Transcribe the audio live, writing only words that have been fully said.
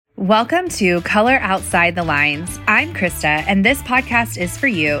Welcome to Color Outside the Lines. I'm Krista, and this podcast is for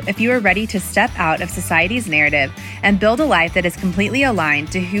you if you are ready to step out of society's narrative and build a life that is completely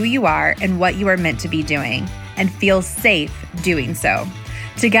aligned to who you are and what you are meant to be doing, and feel safe doing so.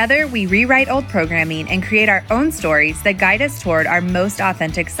 Together, we rewrite old programming and create our own stories that guide us toward our most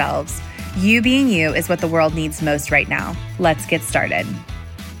authentic selves. You being you is what the world needs most right now. Let's get started.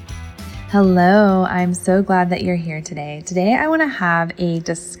 Hello, I'm so glad that you're here today. Today, I want to have a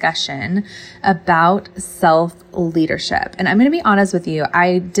discussion about self-leadership. And I'm going to be honest with you,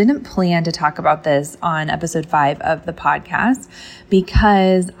 I didn't plan to talk about this on episode 5 of the podcast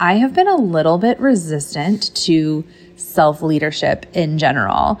because I have been a little bit resistant to self-leadership in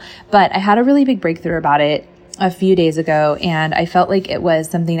general. But I had a really big breakthrough about it a few days ago, and I felt like it was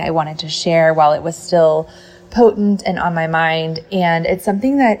something I wanted to share while it was still potent and on my mind. And it's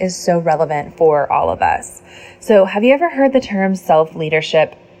something that is so relevant for all of us. So have you ever heard the term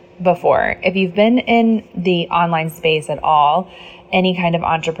self-leadership before? If you've been in the online space at all, any kind of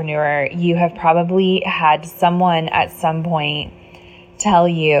entrepreneur, you have probably had someone at some point tell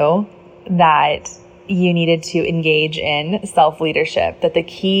you that you needed to engage in self-leadership, that the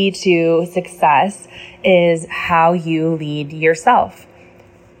key to success is how you lead yourself.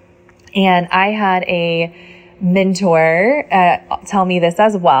 And I had a mentor tell me this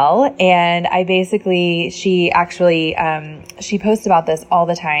as well. And she posts about this all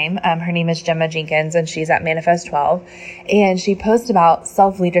the time. Her name is Gemma Jenkins, and she's at Manifest 12. And she posts about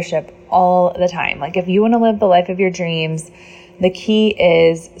self-leadership all the time. Like, if you want to live the life of your dreams, the key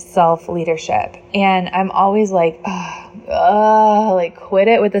is self-leadership. And I'm always like, quit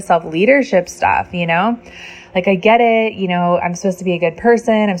it with the self-leadership stuff, you know? Like, I get it, I'm supposed to be a good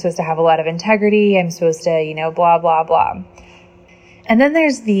person. I'm supposed to have a lot of integrity. I'm supposed to, blah, blah, blah. And then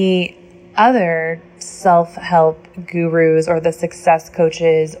there's the other self-help gurus or the success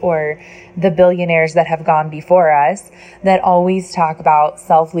coaches or the billionaires that have gone before us that always talk about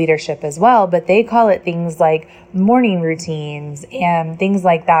self-leadership as well, but they call it things like morning routines and things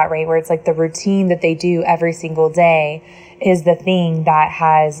like that, right? Where it's like the routine that they do every single day is the thing that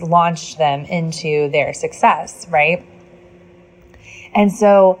has launched them into their success, right? And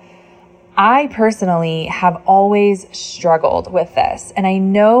so I personally have always struggled with this. And I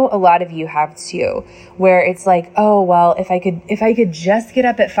know a lot of you have too, where it's like, oh, well, if I could just get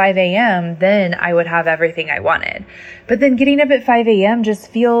up at 5 a.m., then I would have everything I wanted. But then getting up at 5 a.m. just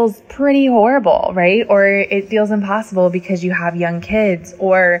feels pretty horrible, right? Or it feels impossible because you have young kids,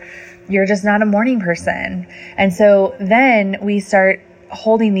 or you're just not a morning person. And so then we start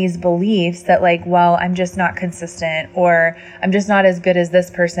holding these beliefs that like, well, I'm just not consistent, or I'm just not as good as this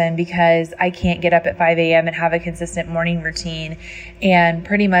person because I can't get up at 5 a.m. and have a consistent morning routine. And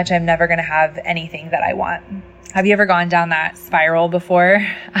pretty much I'm never going to have anything that I want. Have you ever gone down that spiral before?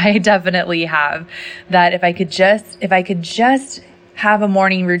 I definitely have. That if I could just have a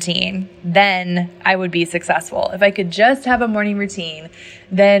morning routine, then I would be successful. If I could just have a morning routine,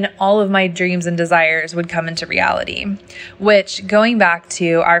 then all of my dreams and desires would come into reality. Which, going back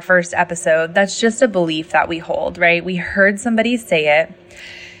to our first episode, that's just a belief that we hold, right? We heard somebody say it,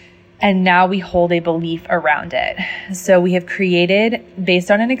 and now we hold a belief around it. So we have created, based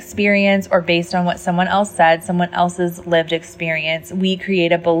on an experience or based on what someone else said, someone else's lived experience, we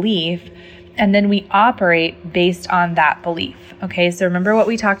create a belief, and then we operate based on that belief. Okay, so remember what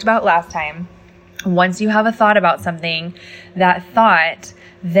we talked about last time. Once you have a thought about something, that thought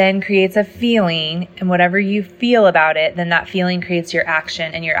then creates a feeling, and whatever you feel about it, then that feeling creates your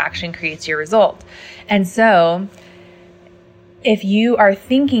action, and your action creates your result. And so if you are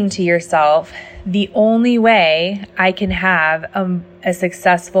thinking to yourself, the only way I can have a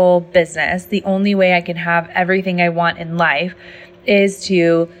successful business, the only way I can have everything I want in life is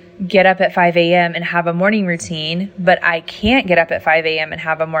to get up at 5 a.m. and have a morning routine, but I can't get up at 5 a.m. and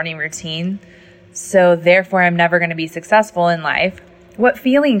have a morning routine, so therefore I'm never going to be successful in life. What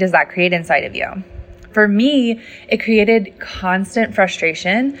feeling does that create inside of you? For me, it created constant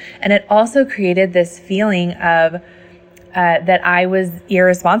frustration, and it also created this feeling of that I was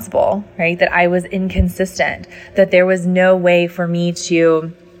irresponsible, right? That I was inconsistent, that there was no way for me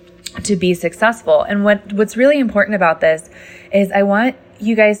to be successful. And what's really important about this is I want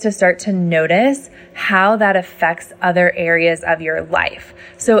you guys to start to notice how that affects other areas of your life.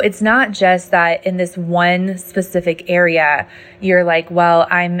 So it's not just that in this one specific area, you're like, well,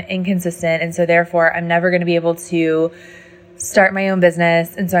 I'm inconsistent, and so therefore I'm never going to be able to start my own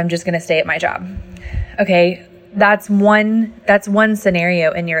business, and so I'm just going to stay at my job. Okay, that's one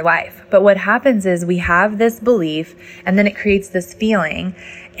scenario in your life. But what happens is we have this belief and then it creates this feeling,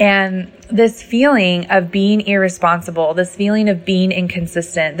 and this feeling of being irresponsible, this feeling of being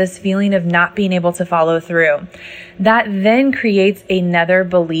inconsistent, this feeling of not being able to follow through, that then creates another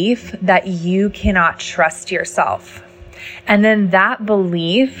belief that you cannot trust yourself. And then that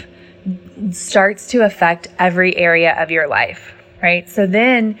belief starts to affect every area of your life, right? So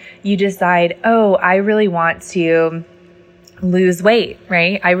then you decide, oh, I really want to lose weight,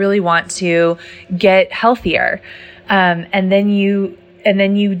 right? I really want to get healthier. And then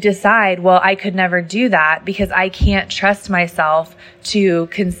you decide, well, I could never do that because I can't trust myself to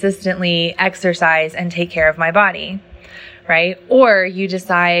consistently exercise and take care of my body, right? Or you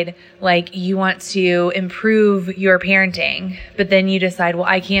decide like you want to improve your parenting, but then you decide, well,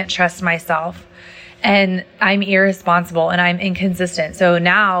 I can't trust myself and I'm irresponsible and I'm inconsistent. So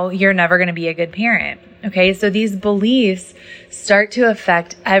now you're never going to be a good parent. Okay. So these beliefs start to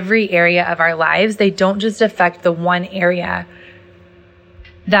affect every area of our lives. They don't just affect the one area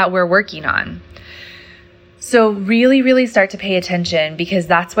that we're working on. So really, really start to pay attention, because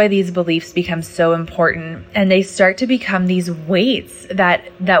that's why these beliefs become so important, and they start to become these weights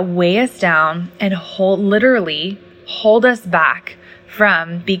that weigh us down and literally hold us back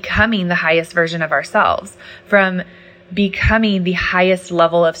from becoming the highest version of ourselves, from becoming the highest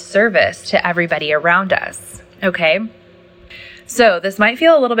level of service to everybody around us. Okay. So this might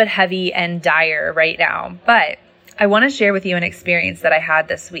feel a little bit heavy and dire right now, but I want to share with you an experience that I had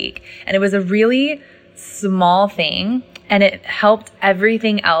this week. And it was a really small thing, and it helped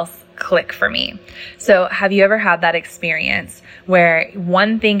everything else click for me. So have you ever had that experience where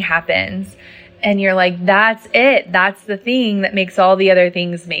one thing happens and you're like, that's it. That's the thing that makes all the other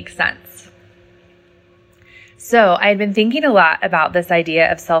things make sense. So I had been thinking a lot about this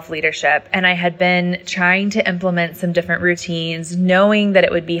idea of self-leadership, and I had been trying to implement some different routines, knowing that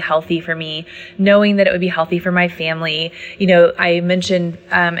it would be healthy for me, knowing that it would be healthy for my family. You know, I mentioned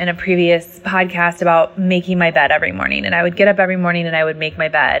in a previous podcast about making my bed every morning, and I would get up every morning and I would make my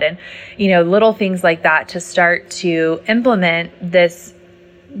bed, and, you know, little things like that to start to implement this,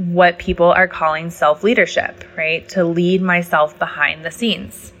 what people are calling self-leadership, right? To lead myself behind the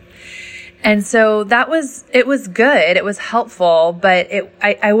scenes. And so it was good. It was helpful, but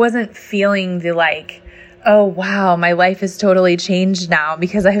I wasn't feeling the like, oh, wow, my life has totally changed now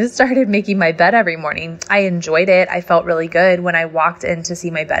because I have started making my bed every morning. I enjoyed it. I felt really good when I walked in to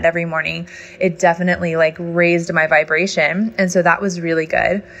see my bed every morning. It definitely like raised my vibration. And so that was really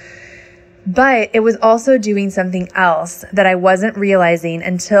good. But it was also doing something else that I wasn't realizing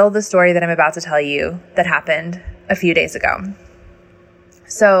until the story that I'm about to tell you that happened a few days ago.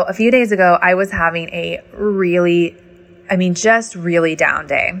 So a few days ago, I was having a really down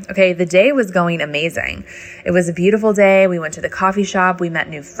day. Okay. The day was going amazing. It was a beautiful day. We went to the coffee shop. We met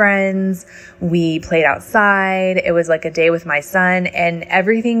new friends. We played outside. It was like a day with my son, and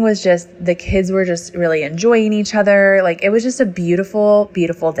everything was just, the kids were just really enjoying each other. Like, it was just a beautiful,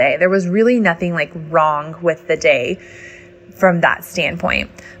 beautiful day. There was really nothing like wrong with the day from that standpoint,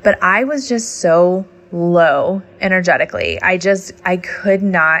 but I was just so low energetically. I could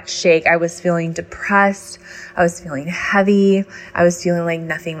not shake. I was feeling depressed. I was feeling heavy. I was feeling like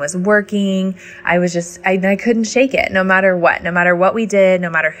nothing was working. I couldn't shake it no matter what we did, no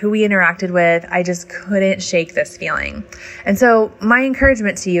matter who we interacted with. I just couldn't shake this feeling. And so my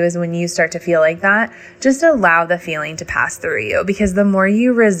encouragement to you is, when you start to feel like that, just allow the feeling to pass through you, because the more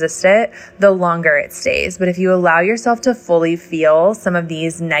you resist it, the longer it stays. But if you allow yourself to fully feel some of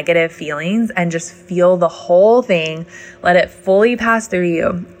these negative feelings and just feel the whole thing, let it fully pass through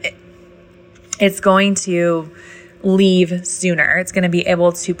you, it's going to leave sooner. It's going to be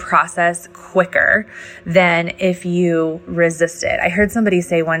able to process quicker than if you resist it. I heard somebody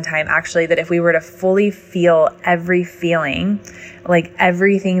say one time, actually, that if we were to fully feel every feeling, like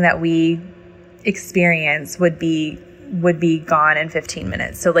everything that we experience would be gone in 15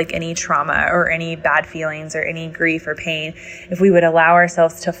 minutes. So like any trauma or any bad feelings or any grief or pain, if we would allow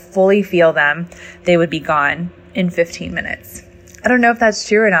ourselves to fully feel them, they would be gone in 15 minutes. I don't know if that's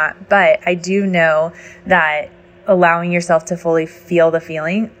true or not, but I do know that allowing yourself to fully feel the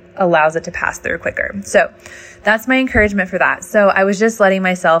feeling allows it to pass through quicker. So that's my encouragement for that. So I was just letting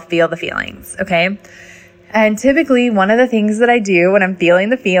myself feel the feelings. Okay. And typically one of the things that I do when I'm feeling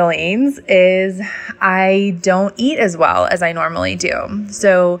the feelings is I don't eat as well as I normally do.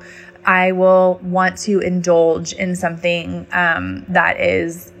 So I will want to indulge in something that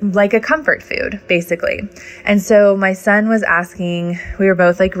is like a comfort food, basically. And so my son was asking, we were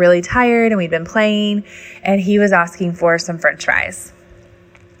both like really tired and we'd been playing, and he was asking for some French fries.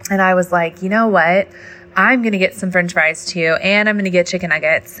 And I was like, you know what? I'm going to get some French fries too, and I'm going to get chicken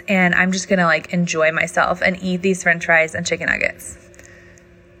nuggets, and I'm just going to like enjoy myself and eat these French fries and chicken nuggets.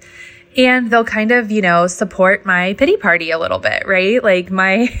 And they'll kind of, support my pity party a little bit, right? Like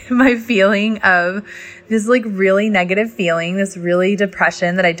my feeling of this like really negative feeling, this really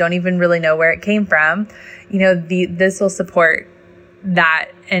depression that I don't even really know where it came from. This will support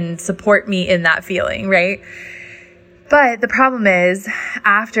that and support me in that feeling, right? But the problem is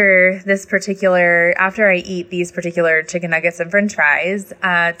after I eat these particular chicken nuggets and French fries,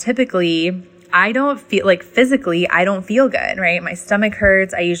 typically I don't feel like physically, I don't feel good, right? My stomach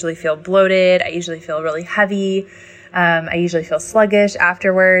hurts. I usually feel bloated. I usually feel really heavy. I usually feel sluggish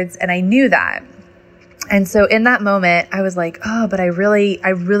afterwards. And I knew that. And so in that moment, I was like, oh, but I really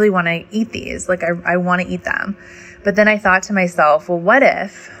want to eat these. Like I want to eat them. But then I thought to myself, well, what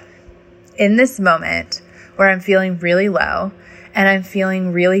if in this moment where I'm feeling really low and I'm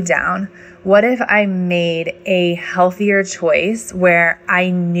feeling really down, what if I made a healthier choice where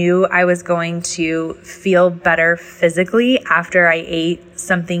I knew I was going to feel better physically after I ate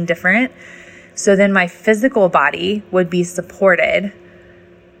something different? So then my physical body would be supported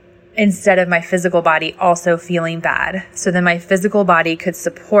instead of my physical body also feeling bad. So then my physical body could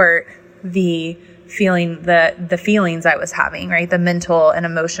support the feelings I was having, right? The mental and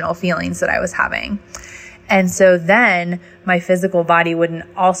emotional feelings that I was having. And so then my physical body wouldn't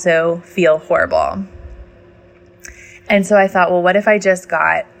also feel horrible. And so I thought, well, what if I just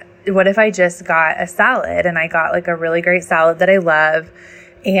got a salad, and I got like a really great salad that I love,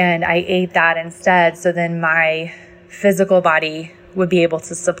 and I ate that instead. So then my physical body would be able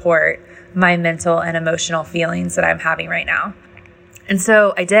to support my mental and emotional feelings that I'm having right now. And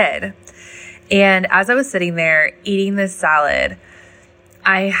so I did. And as I was sitting there eating this salad,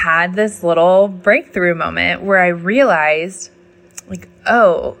 I had this little breakthrough moment where I realized, like,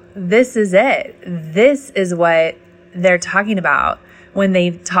 oh, this is it. This is what they're talking about when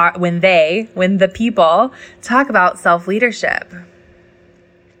the people talk about self-leadership.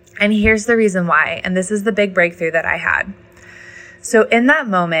 And here's the reason why. And this is the big breakthrough that I had. So in that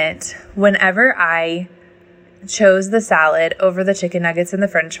moment, whenever I chose the salad over the chicken nuggets and the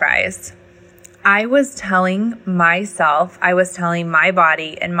French fries, I was telling my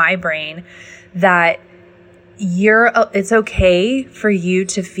body and my brain that it's okay for you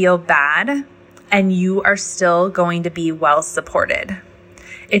to feel bad and you are still going to be well supported.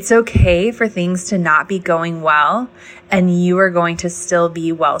 It's okay for things to not be going well and you are going to still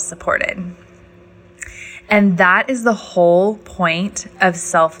be well supported. And that is the whole point of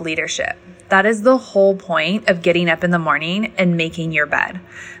self-leadership. That is the whole point of getting up in the morning and making your bed.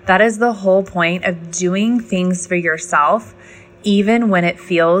 That is the whole point of doing things for yourself, even when it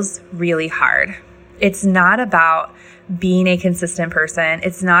feels really hard. It's not about being a consistent person.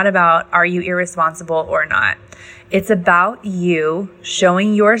 It's not about, are you irresponsible or not? It's about you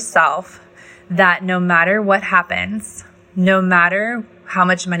showing yourself that no matter what happens, no matter how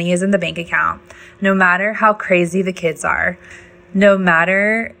much money is in the bank account, no matter how crazy the kids are, no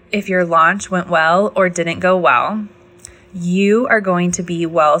matter if your launch went well or didn't go well, you are going to be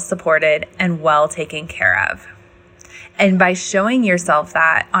well supported and well taken care of. And by showing yourself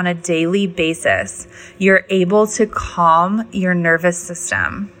that on a daily basis, you're able to calm your nervous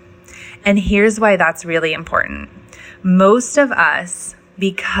system. And here's why that's really important. Most of us,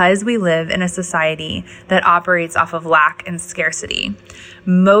 because we live in a society that operates off of lack and scarcity,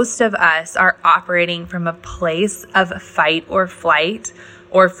 most of us are operating from a place of fight or flight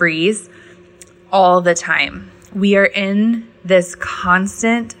or freeze all the time. We are in this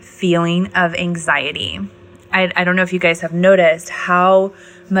constant feeling of anxiety. I don't know if you guys have noticed how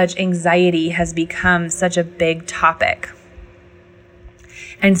much anxiety has become such a big topic.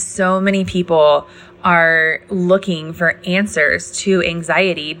 And so many people are looking for answers to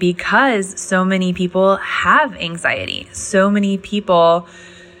anxiety because so many people have anxiety. So many people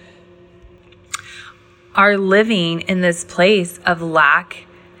are living in this place of lack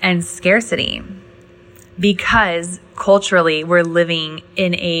and scarcity because culturally we're living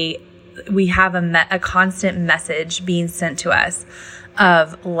in we have a constant message being sent to us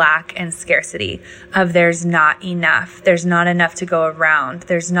of lack and scarcity, of there's not enough to go around,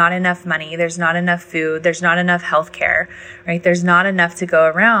 there's not enough money, there's not enough food, there's not enough healthcare, right? There's not enough to go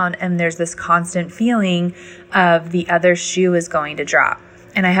around, and there's this constant feeling of the other shoe is going to drop.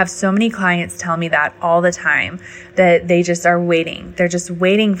 And I have so many clients tell me that all the time, that they just are waiting. They're just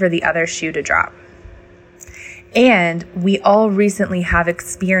waiting for the other shoe to drop. And we all recently have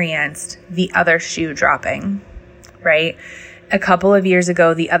experienced the other shoe dropping, right? A couple of years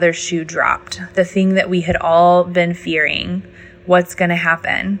ago, the other shoe dropped. The thing that we had all been fearing, what's going to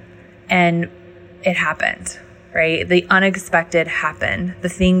happen? And it happened, right? The unexpected happened. The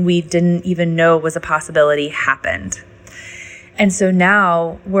thing we didn't even know was a possibility happened. And so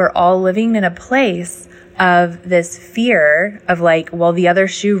now we're all living in a place of this fear of like, well, the other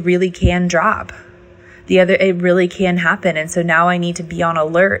shoe really can drop. It really can happen. And so now I need to be on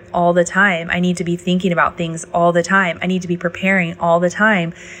alert all the time. I need to be thinking about things all the time. I need to be preparing all the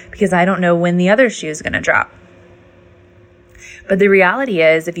time because I don't know when the other shoe is going to drop. But the reality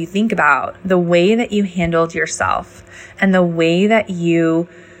is, if you think about the way that you handled yourself and the way that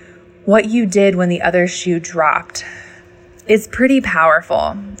what you did when the other shoe dropped, it's pretty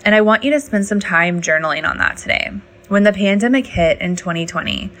powerful. And I want you to spend some time journaling on that today. When the pandemic hit in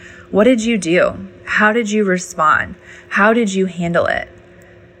 2020, what did you do? How did you respond? How did you handle it?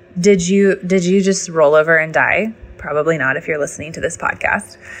 Did you just roll over and die? Probably not if you're listening to this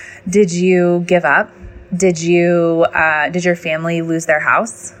podcast. Did you give up? Did your family lose their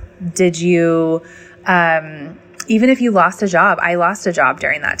house? Did you, even if you lost a job, I lost a job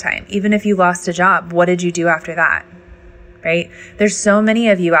during that time. Even if you lost a job, what did you do after that? Right? There's so many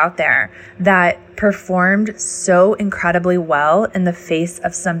of you out there that performed so incredibly well in the face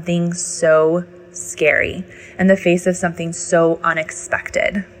of something so scary, in the face of something so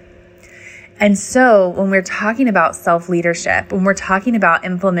unexpected. And so when we're talking about self-leadership, when we're talking about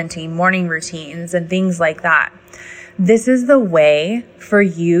implementing morning routines and things like that, this is the way for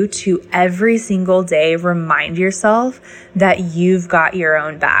you to every single day remind yourself that you've got your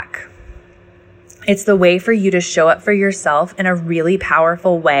own back. It's the way for you to show up for yourself in a really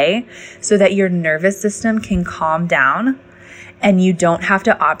powerful way so that your nervous system can calm down and you don't have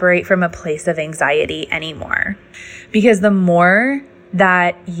to operate from a place of anxiety anymore. Because the more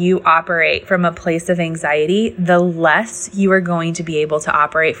that you operate from a place of anxiety, the less you are going to be able to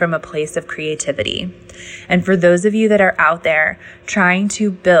operate from a place of creativity. And for those of you that are out there trying to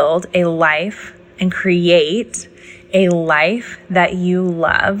build a life and create a life that you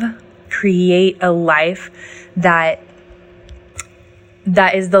love, create a life that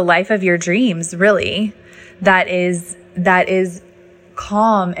is the life of your dreams, really, that is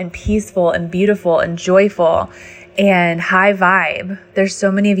calm and peaceful and beautiful and joyful and high vibe. There's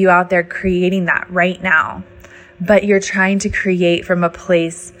so many of you out there creating that right now, but you're trying to create from a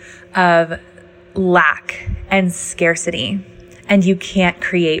place of lack and scarcity, and you can't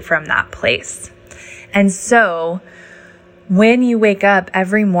create from that place. And so when you wake up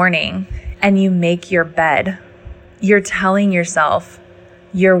every morning and you make your bed, you're telling yourself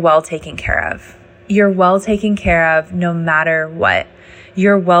you're well taken care of. You're well taken care of no matter what.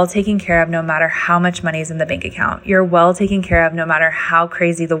 You're well taken care of no matter how much money is in the bank account. You're well taken care of no matter how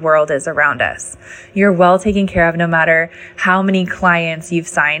crazy the world is around us. You're well taken care of no matter how many clients you've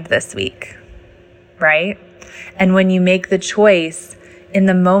signed this week, right? And when you make the choice in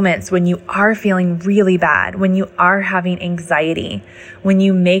the moments when you are feeling really bad, when you are having anxiety, when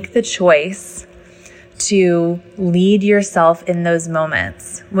you make the choice to lead yourself in those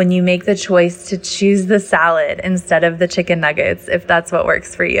moments, when you make the choice to choose the salad instead of the chicken nuggets, if that's what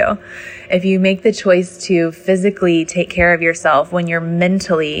works for you, if you make the choice to physically take care of yourself when you're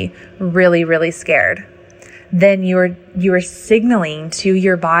mentally really, really scared, then you are signaling to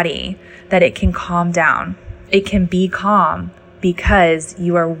your body that it can calm down. It can be calm because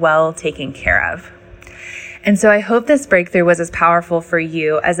you are well taken care of. And so I hope this breakthrough was as powerful for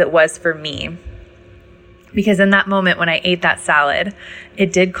you as it was for me. Because in that moment when I ate that salad,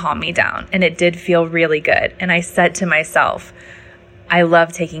 it did calm me down and it did feel really good. And I said to myself, I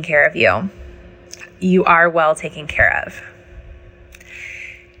love taking care of you. You are well taken care of.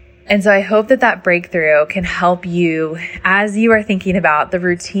 And so I hope that breakthrough can help you as you are thinking about the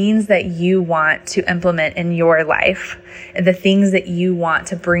routines that you want to implement in your life and the things that you want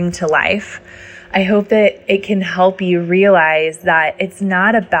to bring to life. I hope that it can help you realize that it's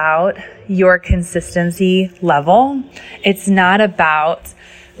not about your consistency level. It's not about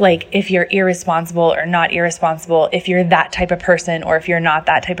like if you're irresponsible or not irresponsible, if you're that type of person or if you're not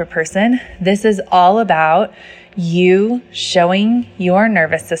that type of person. This is all about you showing your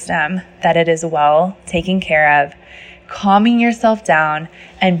nervous system that it is well taken care of, calming yourself down,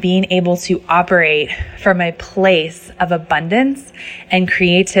 and being able to operate from a place of abundance and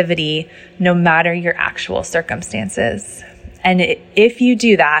creativity no matter your actual circumstances. And if you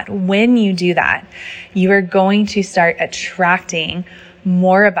do that, when you do that, you are going to start attracting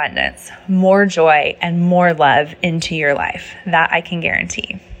more abundance, more joy, and more love into your life. That I can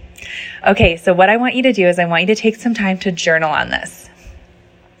guarantee. Okay, so what I want you to do is I want you to take some time to journal on this.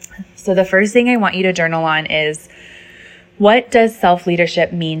 So the first thing I want you to journal on is, what does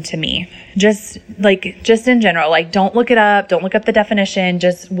self-leadership mean to me? Just in general, like don't look it up, don't look up the definition,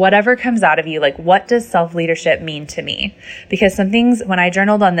 just whatever comes out of you, like what does self-leadership mean to me? Because some things, when I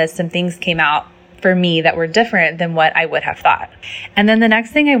journaled on this, some things came out for me that were different than what I would have thought. And then the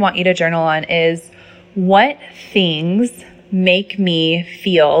next thing I want you to journal on is what things make me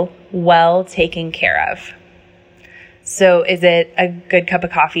feel well taken care of. So is it a good cup of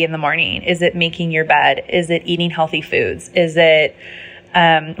coffee in the morning? Is it making your bed? Is it eating healthy foods? Is it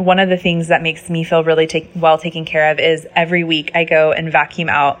one of the things that makes me feel really well taken care of is every week I go and vacuum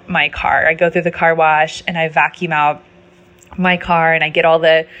out my car. I go through the car wash and I vacuum out my car and I get all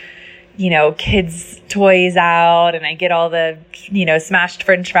the kids' toys out and I get all the, smashed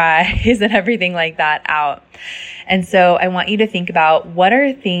French fries and everything like that out. And so I want you to think about what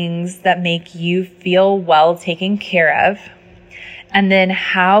are things that make you feel well taken care of? And then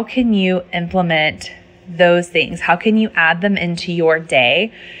how can you implement those things? How can you add them into your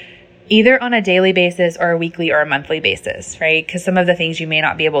day, either on a daily basis or a weekly or a monthly basis, right? Because some of the things you may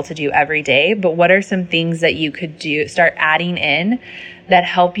not be able to do every day, but what are some things that you could do, start adding in that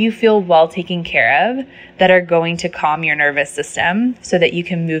help you feel well taken care of, that are going to calm your nervous system so that you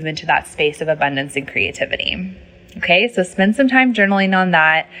can move into that space of abundance and creativity. Okay, so spend some time journaling on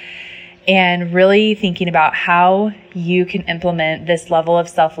that and really thinking about how you can implement this level of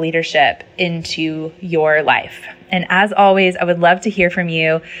self-leadership into your life. And as always, I would love to hear from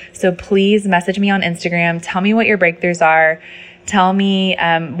you. So please message me on Instagram. Tell me what your breakthroughs are. Tell me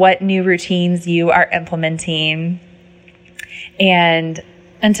what new routines you are implementing. And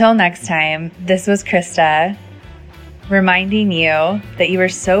until next time, this was Krista reminding you that you are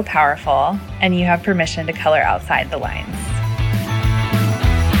so powerful and you have permission to color outside the lines.